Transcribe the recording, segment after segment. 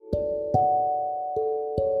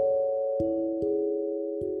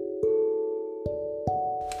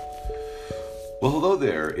Well, hello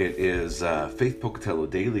there. It is Faith Pocatello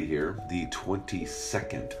Daily here, the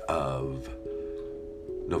 22nd of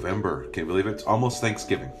November. Can you believe it? It's almost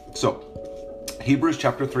Thanksgiving. So, Hebrews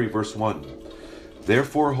chapter 3, verse 1.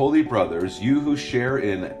 Therefore, holy brothers, you who share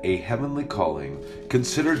in a heavenly calling,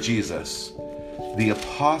 consider Jesus, the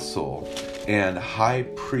apostle and high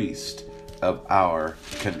priest of our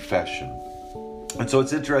confession. And so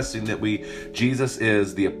it's interesting that Jesus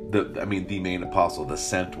is the main apostle, the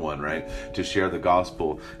sent one, right, to share the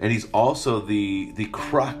gospel. And he's also the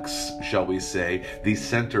crux, shall we say, the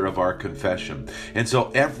center of our confession. And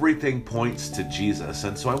so everything points to Jesus.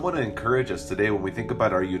 And so I want to encourage us today, when we think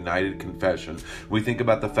about our united confession, we think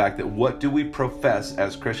about the fact that what do we profess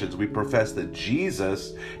as Christians? We profess that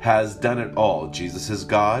Jesus has done it all. Jesus is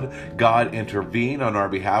God. God intervened on our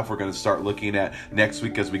behalf. We're going to start looking at next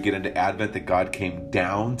week as we get into Advent that God came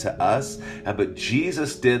down to us, but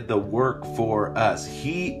Jesus did the work for us.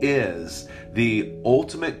 He is the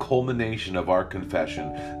ultimate culmination of our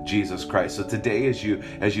confession, Jesus Christ. So today, as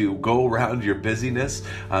you go around your busyness,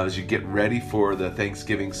 as you get ready for the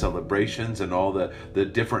Thanksgiving celebrations and all the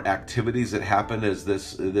different activities that happen as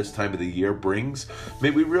this time of the year brings, may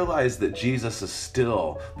we realize that Jesus is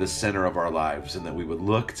still the center of our lives, and that we would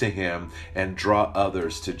look to Him and draw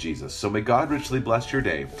others to Jesus. So may God richly bless your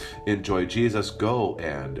day. Enjoy Jesus. Go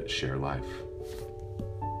and share life.